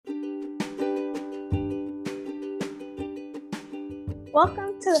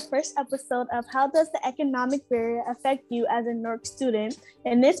Welcome to the first episode of How Does the Economic Barrier Affect You as a Newark Student?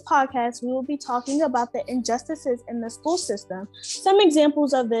 In this podcast, we will be talking about the injustices in the school system. Some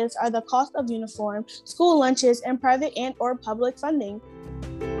examples of this are the cost of uniforms, school lunches, and private and/or public funding.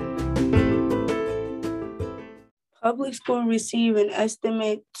 Public schools receive an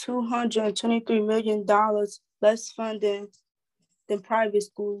estimated $223 million less funding than private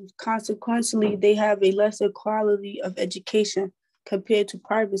schools. Consequently, they have a lesser quality of education compared to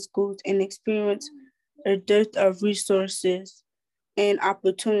private schools and experience a dearth of resources and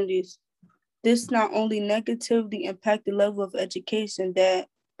opportunities. This not only negatively impacts the level of education that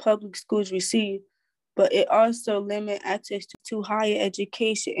public schools receive, but it also limits access to higher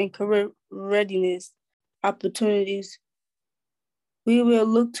education and career readiness opportunities. We will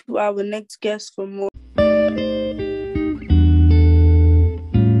look to our next guest for more.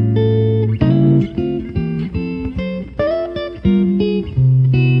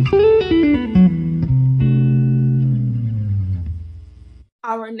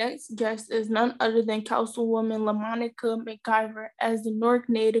 Our next guest is none other than Councilwoman LaMonica McIver. As the Newark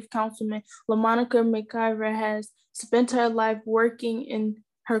native councilman, LaMonica McIver has spent her life working in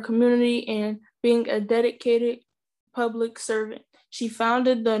her community and being a dedicated public servant. She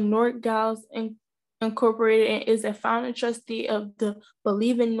founded the Newark Gals Incorporated and is a founding trustee of the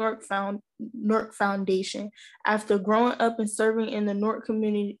Believe in Newark Foundation. After growing up and serving in the Newark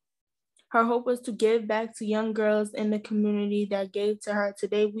community, her hope was to give back to young girls in the community that gave to her.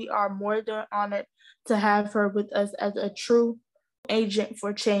 Today, we are more than honored to have her with us as a true agent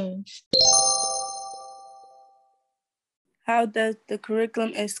for change. How does the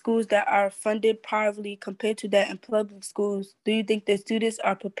curriculum in schools that are funded privately compare to that in public schools? Do you think that students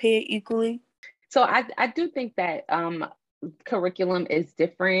are prepared equally? So I do think that curriculum is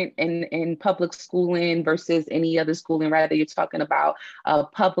different in public schooling versus any other schooling, whether you're talking about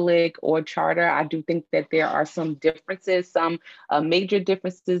public or charter. I do think that there are some differences, some major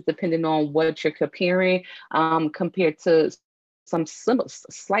differences depending on what you're comparing compared to some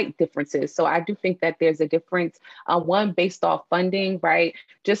slight differences. So I do think that there's a difference, one based off funding, right?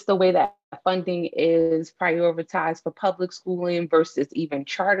 Just the way that funding is prioritized for public schooling versus even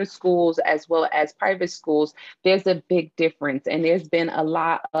charter schools as well as private schools, there's a big difference. And there's been a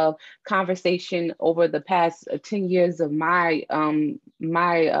lot of conversation over the past 10 years of my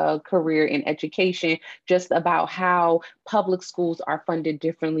career in education, just about how public schools are funded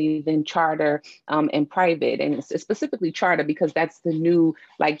differently than charter and private, and specifically charter, because that's the new,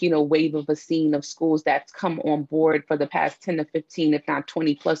 wave of a scene of schools that's come on board for the past 10 to 15, if not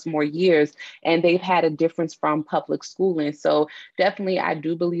 20 plus more years. And they've had a difference from public schooling. So definitely, I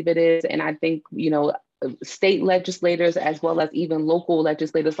do believe it is. And I think, state legislators, as well as even local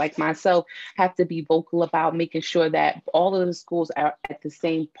legislators like myself, have to be vocal about making sure that all of the schools are at the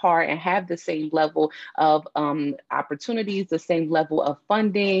same par and have the same level of opportunities, the same level of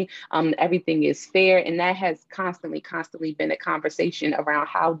funding. Everything is fair. And that has constantly been a conversation around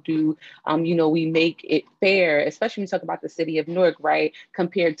how do, we make it fair, especially when we talk about the city of Newark, right,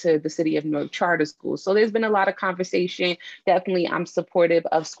 compared to the city of Newark charter schools. So there's been a lot of conversation. Definitely, I'm supportive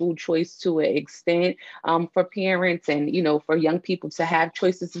of school choice to an extent. For parents and, for young people to have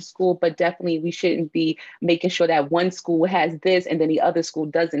choices of school, but definitely we shouldn't be making sure that one school has this and then the other school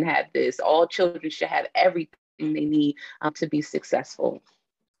doesn't have this. All children should have everything they need to be successful.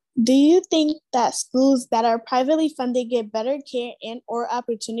 Do you think that schools that are privately funded get better care and/or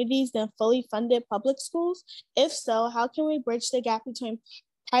opportunities than fully funded public schools? If so, how can we bridge the gap between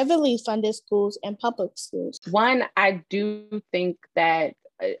privately funded schools and public schools? One, I do think that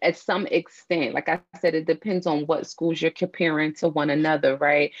at some extent, like I said, it depends on what schools you're comparing to one another,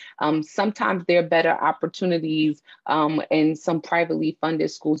 right? Sometimes there are better opportunities in some privately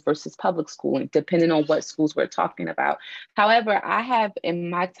funded schools versus public schooling, depending on what schools we're talking about. However, I have in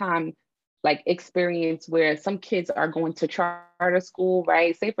my time experience where some kids are going to charter school,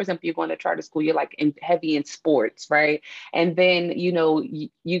 right? Say, for example, you're going to charter school, you're heavy in sports, right? And then, you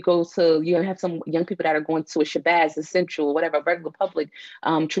have some young people that are going to a Shabazz, a Central, whatever, regular public,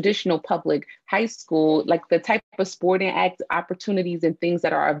 traditional public high school, like the type of sporting act opportunities and things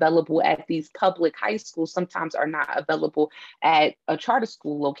that are available at these public high schools sometimes are not available at a charter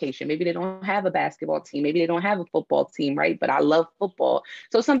school location. Maybe they don't have a basketball team, maybe they don't have a football team, right? But I love football.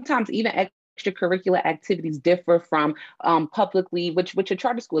 So sometimes even extracurricular activities differ from publicly, which a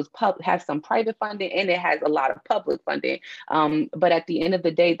charter school has some private funding and it has a lot of public funding. But at the end of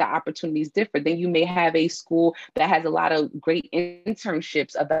the day, the opportunities differ. Then you may have a school that has a lot of great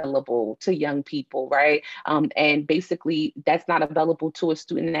internships available to young people, right? And basically that's not available to a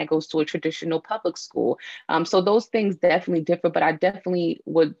student that goes to a traditional public school. So those things definitely differ, but I definitely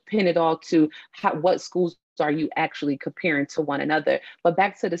would pin it all to what schools are you actually comparing to one another? But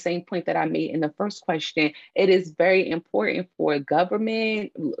back to the same point that I made in the first question, it is very important for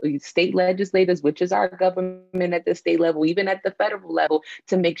government, state legislators, which is our government at the state level, even at the federal level,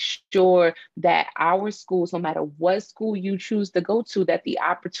 to make sure that our schools, no matter what school you choose to go to, that the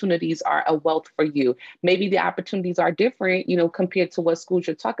opportunities are a wealth for you. Maybe the opportunities are different, compared to what schools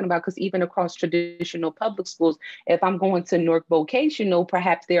you're talking about, because even across traditional public schools, if I'm going to Newark Vocational,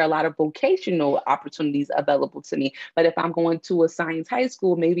 perhaps there are a lot of vocational opportunities available to me. But if I'm going to a science high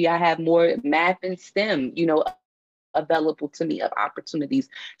school, maybe I have more math and STEM, available to me of opportunities.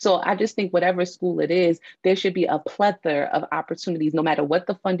 So I just think whatever school it is, there should be a plethora of opportunities, no matter what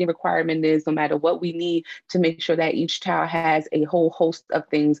the funding requirement is, no matter what we need, to make sure that each child has a whole host of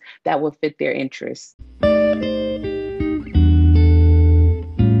things that will fit their interests.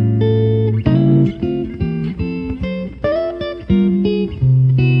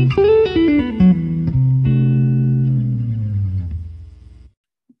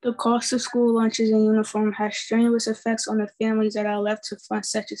 The cost of school lunches and uniform has strenuous effects on the families that are left to fund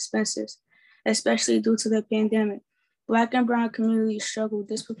such expenses, especially due to the pandemic. Black and brown communities struggle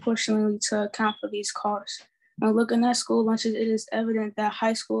disproportionately to account for these costs. When looking at school lunches, it is evident that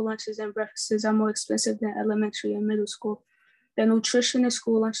high school lunches and breakfasts are more expensive than elementary and middle school. The nutrition in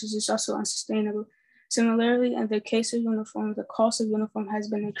school lunches is also unsustainable. Similarly, in the case of uniforms, the cost of uniform has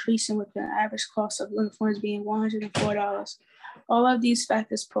been increasing, with the average cost of uniforms being $104. All of these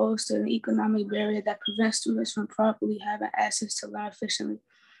factors pose to an economic barrier that prevents students from properly having access to learn efficiently.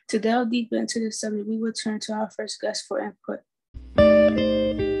 To delve deeper into this subject, we will turn to our first guest for input.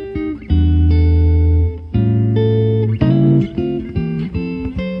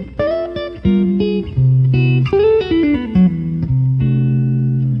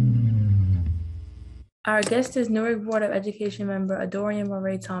 Our guest is Newark Board of Education member Adorian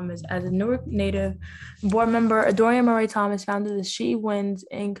Murray Thomas. As a Newark native board member, Adorian Murray Thomas founded the She Wins,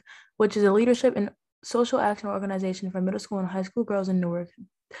 Inc., which is a leadership and social action organization for middle school and high school girls in Newark.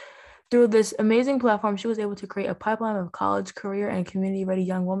 Through this amazing platform, she was able to create a pipeline of college, career, and community-ready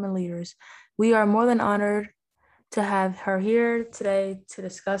young women leaders. We are more than honored to have her here today to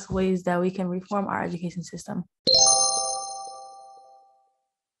discuss ways that we can reform our education system.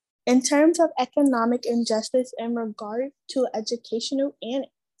 In terms of economic injustice in regard to educational and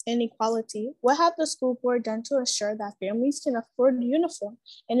inequality, what have the school board done to ensure that families can afford uniform?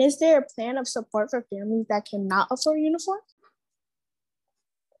 And is there a plan of support for families that cannot afford uniforms?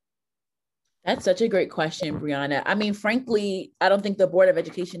 That's such a great question, Brianna. I mean, frankly, I don't think the Board of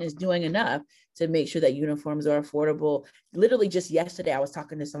Education is doing enough to make sure that uniforms are affordable. Literally just yesterday, I was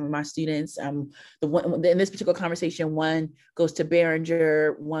talking to some of my students. In this particular conversation, one goes to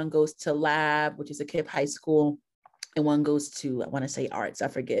Behringer, one goes to Lab, which is a KIPP high school, and one goes to, I want to say arts, I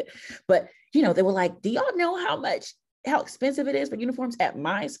forget. But, they were like, do y'all know how expensive it is for uniforms at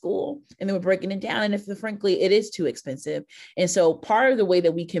my school? And they were breaking it down. And frankly, it is too expensive. And so part of the way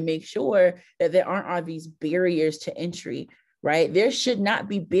that we can make sure that there aren't these barriers to entry, right? There should not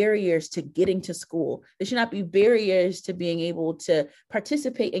be barriers to getting to school. There should not be barriers to being able to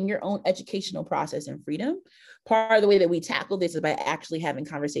participate in your own educational process and freedom. Part of the way that we tackle this is by actually having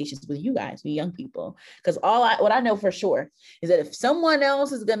conversations with you guys, with young people. Because what I know for sure is that if someone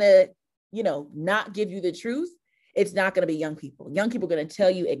else is going to, not give you the truth, it's not going to be young people. Young people are going to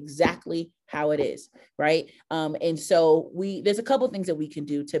tell you exactly how it is, right? And so there's a couple of things that we can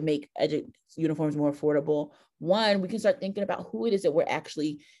do to make uniforms more affordable. One, we can start thinking about who it is that we're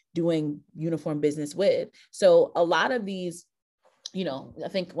actually doing uniform business with. So a lot of these, I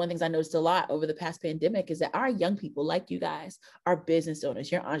think one of the things I noticed a lot over the past pandemic is that our young people, like you guys, are business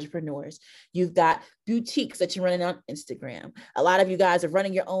owners, you're entrepreneurs. You've got boutiques that you're running on Instagram. A lot of you guys are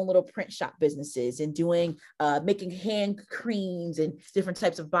running your own little print shop businesses and doing, making hand creams and different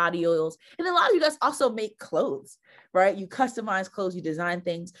types of body oils. And a lot of you guys also make clothes, right? You customize clothes, you design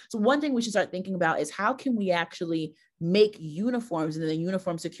things. So one thing we should start thinking about is how can we actually make uniforms and the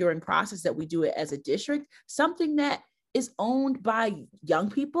uniform securing process that we do it as a district, something that is owned by young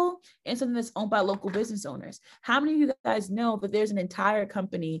people and something that's owned by local business owners. How many of you guys know that there's an entire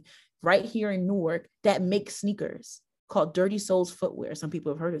company right here in Newark that makes sneakers called Dirty Souls Footwear. Some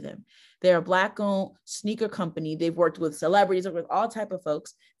people have heard of them. They're a Black-owned sneaker company. They've worked with celebrities, with all type of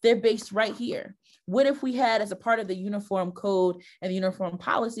folks. They're based right here. What if we had, as a part of the uniform code and the uniform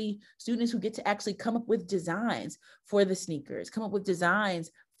policy, students who get to actually come up with designs for the sneakers, come up with designs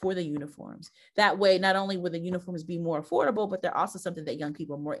for the uniforms? That way, not only will the uniforms be more affordable, but they're also something that young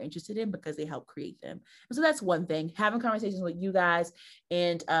people are more interested in because they help create them. And so that's one thing, having conversations with you guys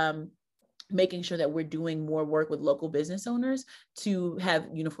and making sure that we're doing more work with local business owners to have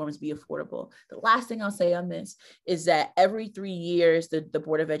uniforms be affordable. The last thing I'll say on this is that every 3 years, the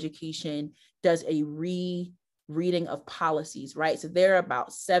Board of Education does a reading of policies, right? So there are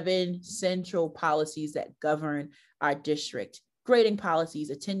about 7 central policies that govern our district: grading policies,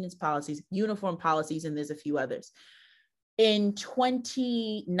 attendance policies, uniform policies, and there's a few others. In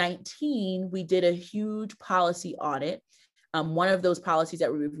 2019, we did a huge policy audit. One of those policies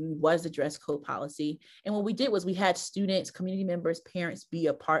that we reviewed was the dress code policy. And what we did was we had students, community members, parents be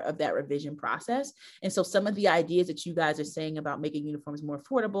a part of that revision process. And so some of the ideas that you guys are saying about making uniforms more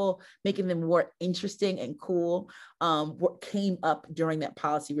affordable, making them more interesting and cool, came up during that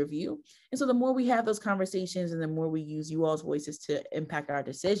policy review. And so the more we have those conversations and the more we use you all's voices to impact our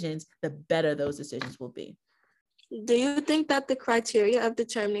decisions, the better those decisions will be. Do you think that the criteria of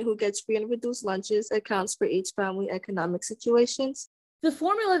determining who gets free and reduced lunches accounts for each family economic situations? The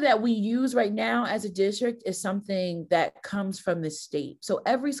formula that we use right now as a district is something that comes from the state. So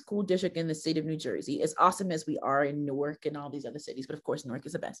every school district in the state of New Jersey, as awesome as we are in Newark and all these other cities, but of course Newark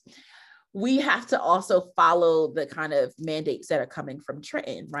is the best, we have to also follow the kind of mandates that are coming from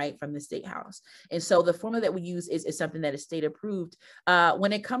Trenton, right, from the State House. And so the formula that we use is something that is state approved.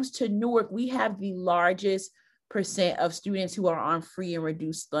 When it comes to Newark, we have the largest percent of students who are on free and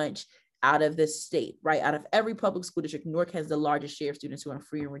reduced lunch out of the state, right? Out of every public school district, Newark has the largest share of students who are on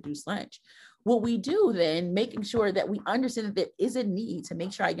free and reduced lunch. What we do then, making sure that we understand that there is a need to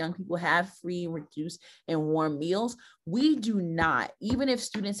make sure our young people have free and reduced and warm meals. We do not, even if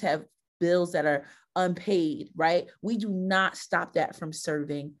students have bills that are unpaid, right? We do not stop that from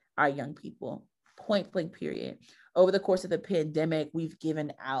serving our young people, point blank period. Over the course of the pandemic, we've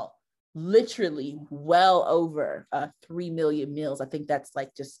given out literally well over 3 million meals. I think that's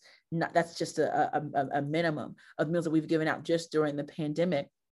like just not, that's just a minimum of meals that we've given out just during the pandemic.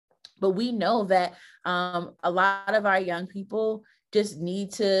 But we know that a lot of our young people just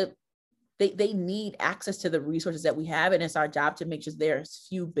need to, they need access to the resources that we have. And it's our job to make sure there's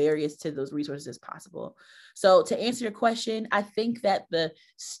few barriers to those resources as possible. So to answer your question, I think that the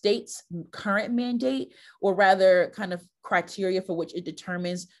state's current mandate, or rather kind of criteria for which it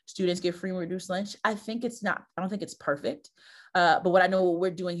determines students get free and reduced lunch, I don't think it's perfect. But what I know what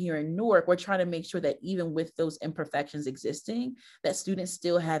we're doing here in Newark, we're trying to make sure that even with those imperfections existing, that students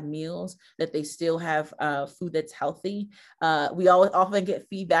still have meals, that they still have food that's healthy. We often get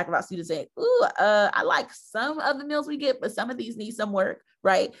feedback about students saying, ooh, I like some of the meals we get, but some of these need some work,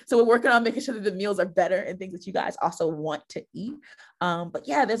 right? So we're working on making sure that the meals are better and things that you guys also want to eat. But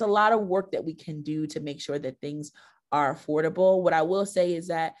yeah, there's a lot of work that we can do to make sure that things are affordable. What I will say is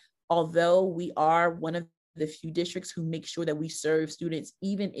that although we are one of the few districts who make sure that we serve students,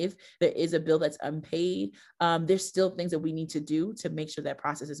 even if there is a bill that's unpaid, there's still things that we need to do to make sure that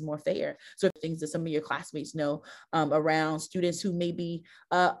process is more fair. So things that some of your classmates know around students who maybe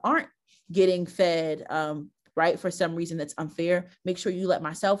aren't getting fed, right, for some reason that's unfair, make sure you let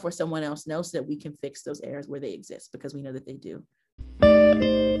myself or someone else know so that we can fix those errors where they exist, because we know that they do.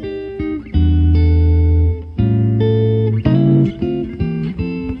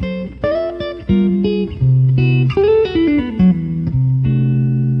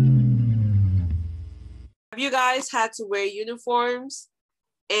 You guys had to wear uniforms,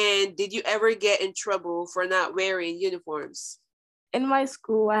 and did you ever get in trouble for not wearing uniforms? In my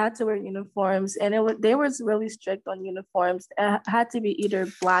school, I had to wear uniforms, and they was really strict on uniforms. It had to be either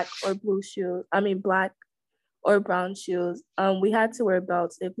black or black or brown shoes. We had to wear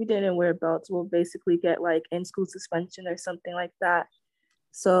belts. If we didn't wear belts, we'll basically get like in-school suspension or something like that.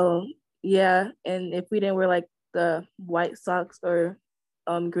 So yeah, and if we didn't wear like the white socks or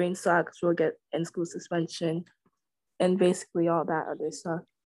green socks, we'll get in-school suspension and basically all that other stuff.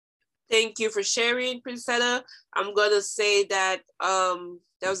 Thank you for sharing, Princetta. I'm gonna say that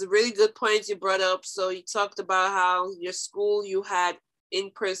that was a really good point you brought up. So you talked about how your school, you had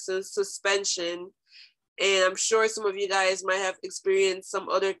in-person suspension, and I'm sure some of you guys might have experienced some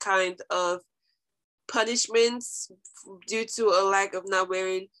other kind of punishments due to a lack of not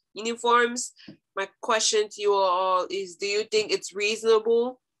wearing uniforms. My question to you all is, do you think it's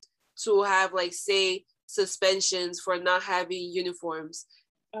reasonable to have, like, say, suspensions for not having uniforms?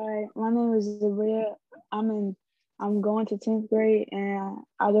 All right, my name is Zabria. I'm I'm going to 10th grade and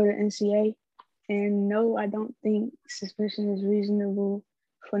I go to NCA. And no, I don't think suspension is reasonable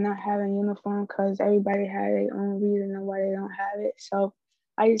for not having uniform because everybody had their own reason of why they don't have it. So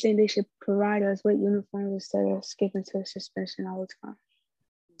I just think they should provide us with uniforms instead of skipping to suspension all the time.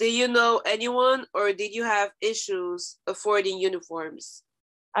 Do you know anyone or did you have issues affording uniforms?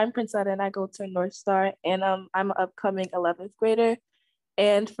 I'm Princetta and I go to North Star, and I'm an upcoming 11th grader.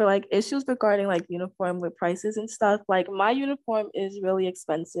 And for like issues regarding like uniform with prices and stuff, like my uniform is really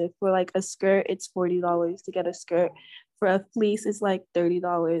expensive. For like a skirt, it's $40 to get a skirt. For a fleece, it's like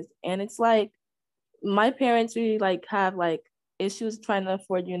 $30. And it's like my parents really like have like issues trying to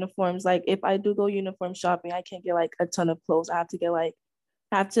afford uniforms. Like if I do go uniform shopping, I can't get like a ton of clothes. I have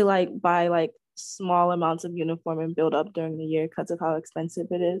to buy like small amounts of uniform and build up during the year because of how expensive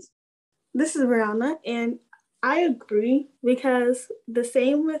it is. This is Brianna, and I agree because the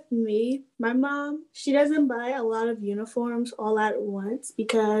same with me. My mom, she doesn't buy a lot of uniforms all at once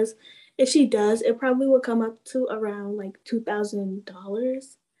because if she does, it probably will come up to around like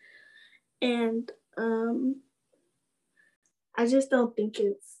 $2,000. And I just don't think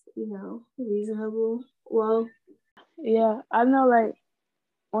it's, reasonable. Well, yeah, I know like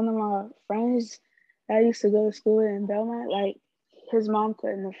one of my friends that used to go to school in Belmont, like his mom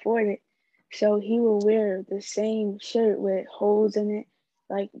couldn't afford it. So he would wear the same shirt with holes in it,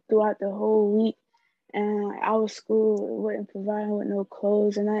 like throughout the whole week. And our school wouldn't provide him with no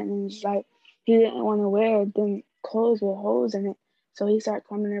clothes and that. And it's like he didn't want to wear them clothes with holes in it. So he started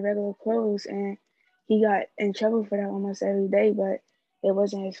coming in regular clothes and he got in trouble for that almost every day, but it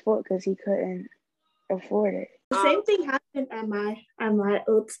wasn't his fault because he couldn't afford it. The same thing happened at my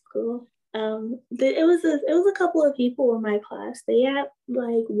old school. It was a couple of people in my class. They had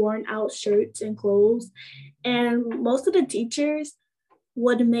like worn out shirts and clothes, and most of the teachers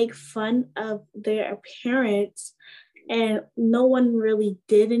would make fun of their appearance, and no one really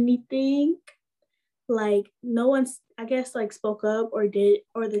did anything. Like no one, I guess, like spoke up or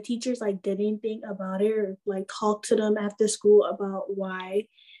the teachers like did anything about it or like talked to them after school about why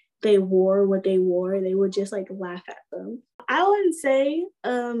they wore what they wore. They would just like laugh at them. I wouldn't say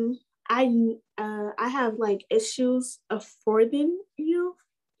I have like issues affording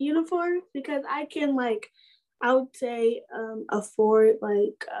uniform because I can I would say afford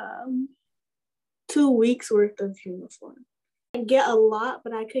 2 weeks worth of uniform. I get a lot,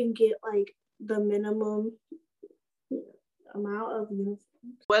 but I couldn't get like the minimum amount of uniform.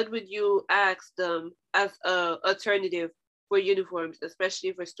 What would you ask them as an alternative for uniforms,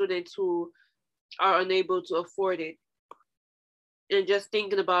 especially for students who are unable to afford it? And just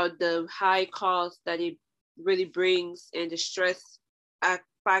thinking about the high cost that it really brings and the stress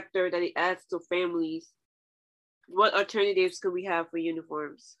factor that it adds to families, what alternatives could we have for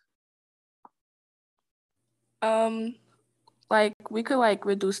uniforms? Like we could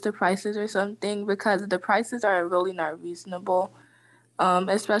reduce the prices or something because the prices are really not reasonable.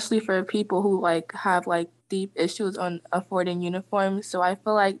 Especially for people who have deep issues on affording uniforms. So I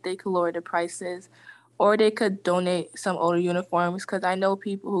feel like they could lower the prices or they could donate some older uniforms because I know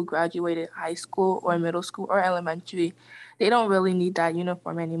people who graduated high school or middle school or elementary, they don't really need that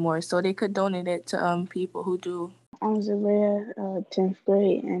uniform anymore. So they could donate it to people who do. I'm Zaria, 10th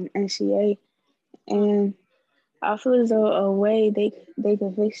grade and NCA, and I feel as though a way they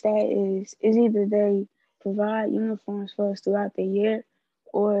could fix that is either they provide uniforms for us throughout the year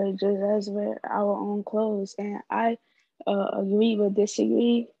or just us wear our own clothes. And I agree but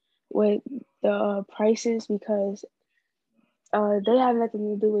disagree with the prices because they have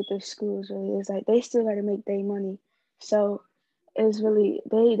nothing to do with the schools really. It's like they still got to make their money. So it's really,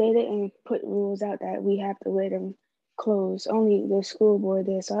 they didn't put rules out that we have to wear them clothes. Only the school board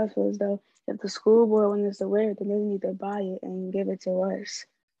did. So I feel as though if the school board wants us to wear it, then they need to buy it and give it to us.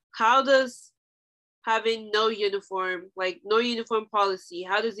 How does having no uniform policy,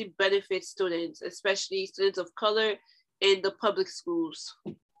 how does it benefit students, especially students of color in the public schools?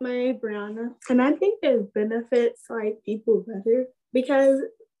 My name is Brianna, and I think it benefits people better because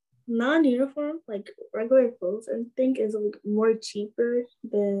non-uniform, regular clothes, I think is more cheaper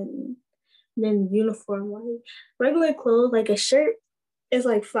than uniform. Like regular clothes, like a shirt is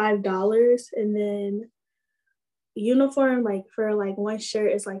 $5, and then uniform for one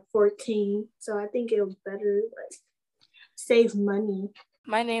shirt is $14. So I think it was better, save money.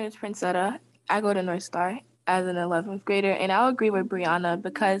 My name is Princetta. I go to North Star as an 11th grader, and I'll agree with Brianna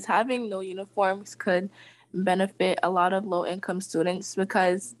because having no uniforms could benefit a lot of low-income students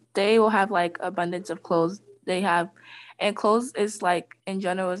because they will have abundance of clothes and clothes is in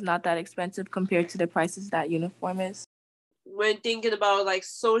general is not that expensive compared to the prices that uniform is. When thinking about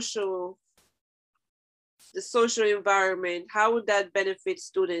social the social environment, how would that benefit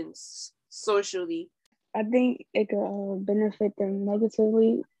students socially? I think it could benefit them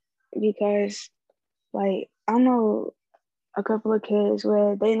negatively because, like, I know a couple of kids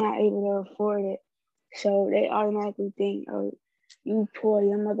where they're not able to afford it. So they automatically think, oh, you poor,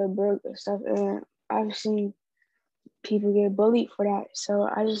 your mother broke or stuff. And I've seen people get bullied for that. So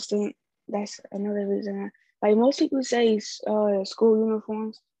I just think that's another reason. Like most people say school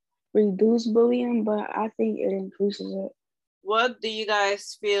uniforms reduce bullying, but I think it increases it. What do you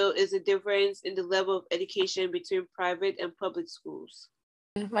guys feel is the difference in the level of education between private and public schools?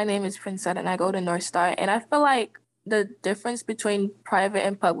 My name is Princette and I go to North Star. And I feel like the difference between private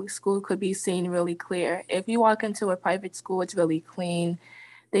and public school could be seen really clear. If you walk into a private school, it's really clean.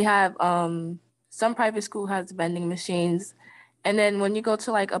 They have some private school has vending machines. And then when you go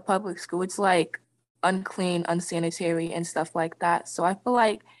to like a public school, it's like unclean, unsanitary and stuff like that. So I feel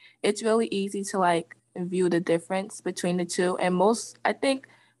like it's really easy to like view the difference between the two. And I think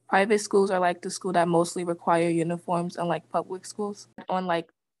private schools are like the school that mostly require uniforms, unlike public schools. On like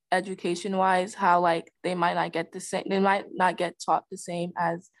education wise, how like they might not get the same, they might not get taught the same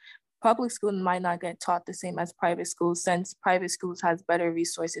as public school, and might not get taught the same as private schools, since private schools has better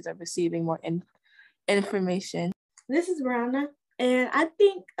resources of receiving more information. This is Brianna, and I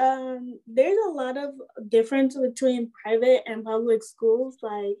think there's a lot of difference between private and public schools.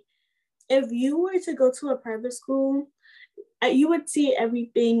 Like if you were to go to a private school, you would see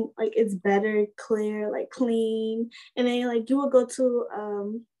everything like it's better, clear, like clean, and then like you would go to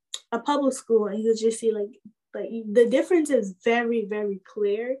a public school and you just see like the difference is very, very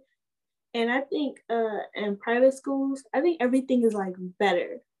clear. And I think in private schools, I think everything is like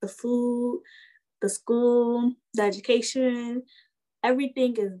better. The food, the school, the education,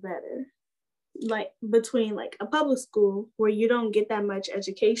 everything is better. Like between like a public school where you don't get that much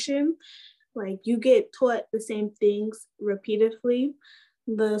education, like you get taught the same things repeatedly.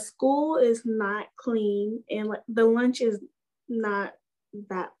 The school is not clean and like the lunch is not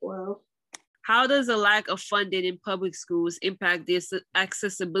that well. How does a lack of funding in public schools impact the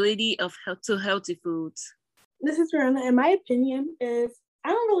accessibility to healthy foods? This is Rihanna. In my opinion, is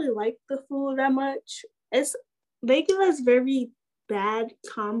I don't really like the food that much. They give us very bad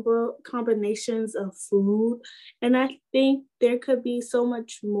combinations of food, and I think there could be so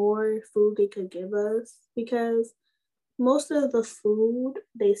much more food they could give us, because most of the food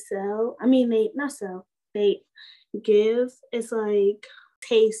they give is like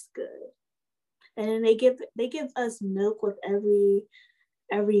tastes good, and then they give us milk with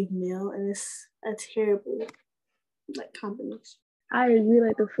every meal, and it's a terrible like combination. I agree.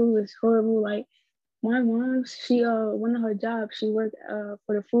 Like the food is horrible. Like my mom, she one of her jobs, she worked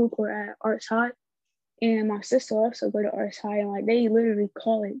for the food court at Arts High, and my sister also go to Arts High, and like they literally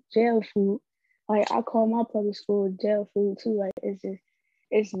call it jail food. Like I call my public school jail food too. Like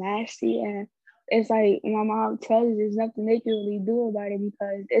it's nasty, and it's like my mom tells us there's nothing they can really do about it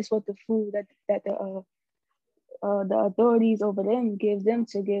because it's what the food that the authorities over them give them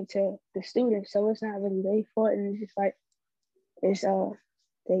to give to the students. So it's not really their fault, and it's just like it's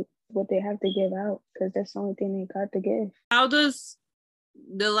what they have to give out because that's the only thing they got to give. How does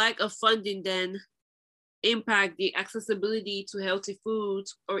the lack of funding then impact the accessibility to healthy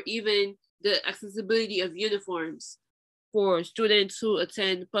foods or even the accessibility of uniforms for students who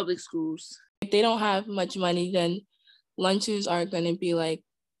attend public schools? If they don't have much money, then lunches isn't going to be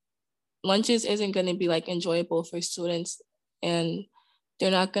like enjoyable for students, and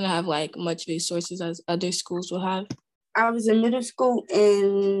they're not going to have like much resources as other schools will have. I was in middle school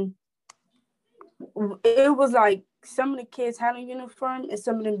and it was like some of the kids had a uniform and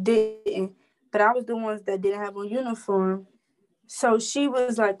some of them didn't, but I was the ones that didn't have a uniform. So she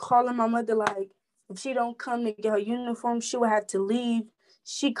was like calling my mother, like if she don't come to get her uniform, she would have to leave.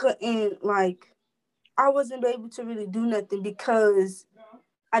 She couldn't, I wasn't able to really do nothing because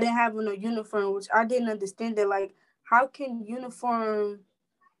I didn't have no uniform, which I didn't understand that, like, how can uniform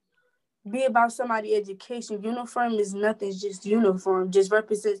be about somebody's education? Uniform is nothing, it's just uniform, just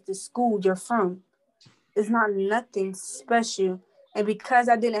represents the school you're from. It's not nothing special. And because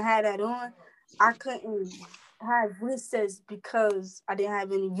I didn't have that on, I couldn't have recess because I didn't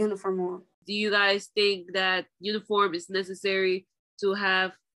have any uniform on. Do you guys think that uniform is necessary to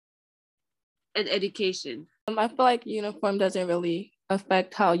have an education? I feel like uniform doesn't really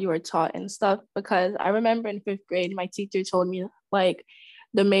affect how you are taught and stuff, because I remember in 5th grade, my teacher told me like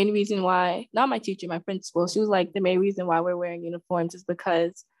the main reason why, not my teacher, my principal, she was like, the main reason why we're wearing uniforms is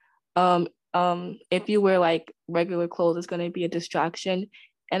because if you wear like regular clothes, it's going to be a distraction.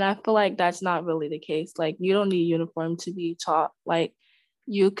 And I feel like that's not really the case. Like you don't need uniform to be taught. Like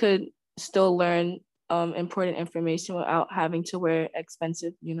you could still learn important information without having to wear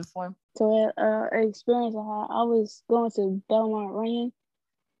expensive uniform? So an experience I had, I was going to Belmont Ryan,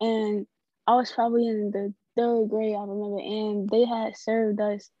 and I was probably in the 3rd grade, I remember, and they had served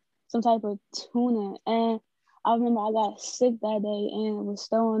us some type of tuna, and I remember I got sick that day and was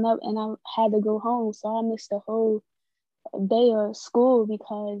throwing up, and I had to go home, so I missed the whole day of school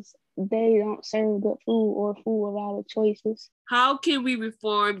because they don't serve good food or food of our choices. How can we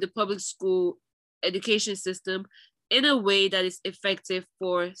reform the public school education system in a way that is effective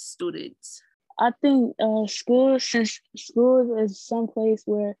for students? I think since schools is some place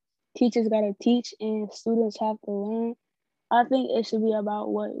where teachers gotta teach and students have to learn, I think it should be about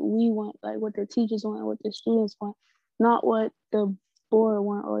what we want, like what the teachers want and what the students want, not what the board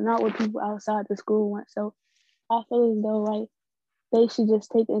want or not what people outside the school want. So I feel as though like they should just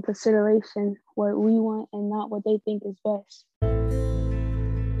take in consideration what we want and not what they think is best.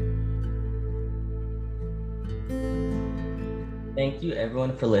 Thank you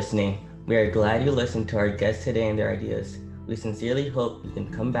everyone for listening. We are glad you listened to our guests today and their ideas. We sincerely hope you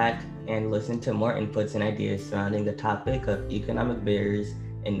can come back and listen to more inputs and ideas surrounding the topic of economic barriers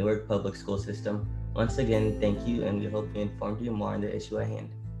in Newark Public School System. Once again, thank you, and we hope we informed you more on the issue at hand.